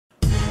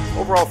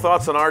Overall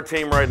thoughts on our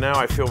team right now,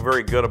 I feel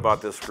very good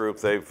about this group.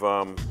 They've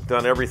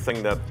done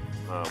everything that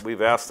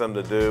we've asked them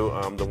to do.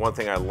 The one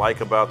thing I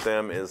like about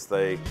them is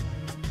their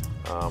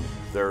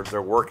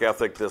work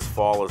ethic this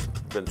fall has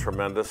been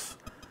tremendous.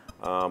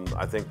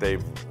 I think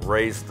they've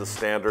raised the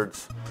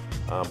standards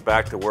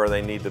back to where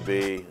they need to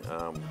be.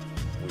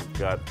 We've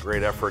got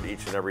great effort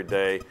each and every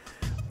day.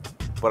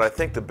 But I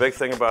think the big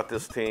thing about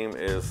this team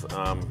is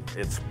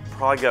it's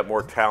probably got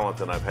more talent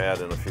than I've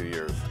had in a few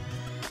years.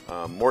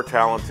 More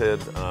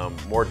talented,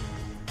 more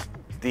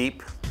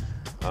deep,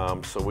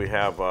 so we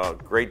have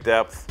great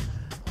depth,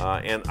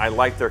 and I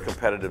like their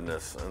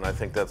competitiveness, and I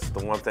think that's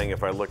the one thing.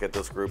 If I look at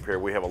this group here,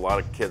 we have a lot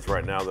of kids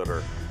right now that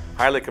are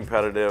highly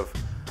competitive,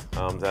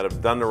 that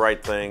have done the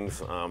right things,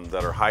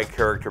 that are high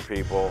character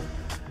people,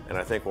 and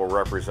I think will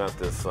represent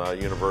this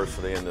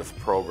university and this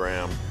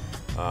program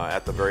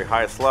at the very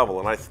highest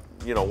level. And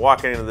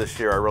walking into this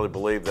year, I really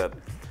believe that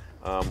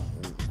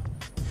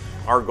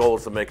our goal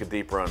is to make a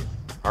deep run.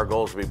 Our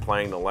goal is to be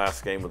playing the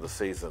last game of the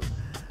season,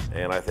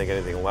 and I think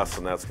anything less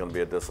than that's going to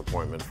be a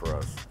disappointment for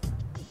us.